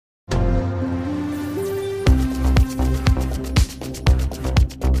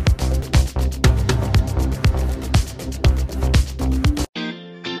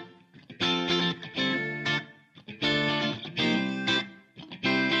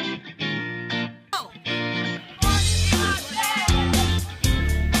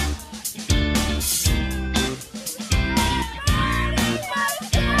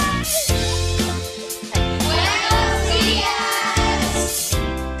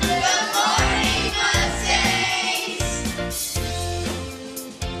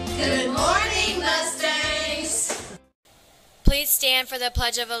stand for the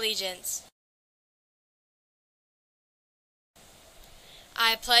Pledge of Allegiance.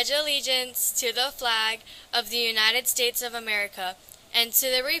 I pledge allegiance to the flag of the United States of America and to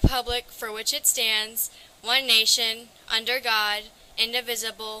the republic for which it stands, one nation, under God,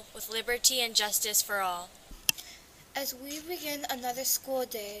 indivisible, with liberty and justice for all. As we begin another school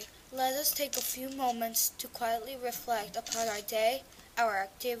day, let us take a few moments to quietly reflect upon our day, our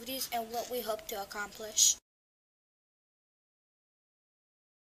activities, and what we hope to accomplish.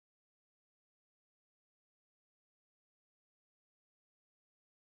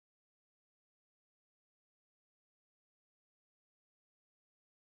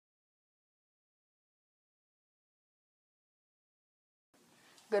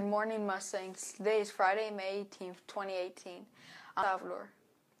 Good morning, Mustangs. Today is Friday, May 18th, 2018. I'm Salvador.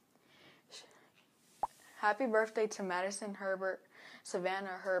 Happy birthday to Madison Herbert, Savannah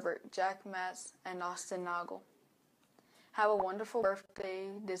Herbert, Jack Matz, and Austin Noggle. Have a wonderful birthday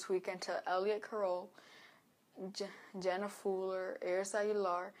this weekend to Elliot Carroll, Jenna Fuller, Eris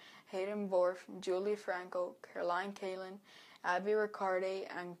Aguilar, Hayden Borf, Julie Franco, Caroline Kalin, Abby Riccardi,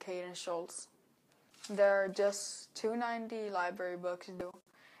 and Caden Schultz. There are just 290 library books due.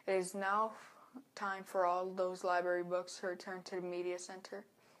 It is now time for all those library books to return to the Media Center.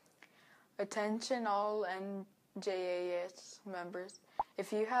 Attention all NJAS members.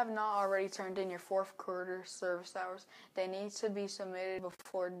 If you have not already turned in your fourth quarter service hours, they need to be submitted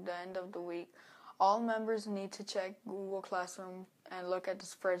before the end of the week. All members need to check Google Classroom and look at the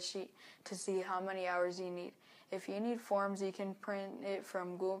spreadsheet to see how many hours you need. If you need forms, you can print it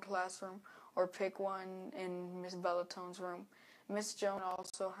from Google Classroom or pick one in Miss Bellatone's room. Miss Joan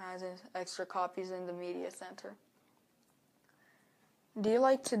also has extra copies in the Media Center. Do you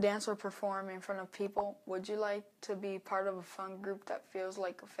like to dance or perform in front of people? Would you like to be part of a fun group that feels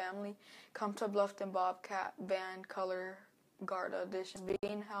like a family? Come to Bluffton Bobcat Band Color Guard audition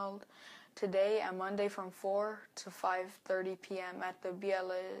being held today and Monday from 4 to 5:30 p.m. at the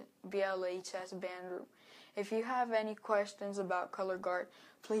BLHS Band Room. If you have any questions about Color Guard,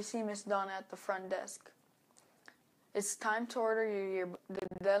 please see Miss Donna at the front desk. It's time to order your yearbook. The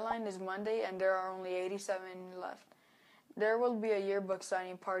deadline is Monday and there are only 87 left. There will be a yearbook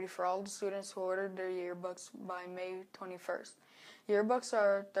signing party for all the students who ordered their yearbooks by May 21st. Yearbooks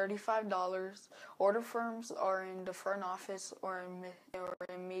are $35. Order forms are in the front office or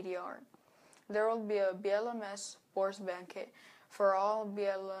in Media Art. There will be a BLMS sports banquet for all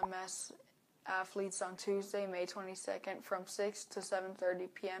BLMS athletes on Tuesday, May 22nd from 6 to 7:30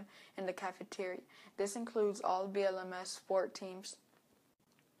 p.m. in the cafeteria. This includes all BLMS sport teams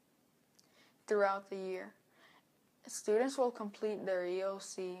throughout the year. Students will complete their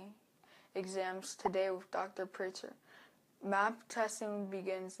EOC exams today with Dr. Pritchard. MAP testing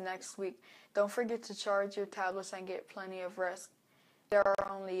begins next week. Don't forget to charge your tablets and get plenty of rest. There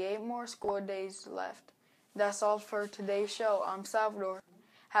are only 8 more school days left. That's all for today's show. I'm Salvador.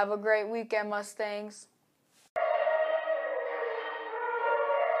 Have a great weekend, Mustangs.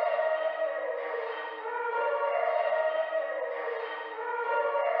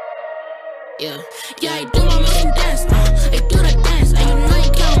 Yeah, I do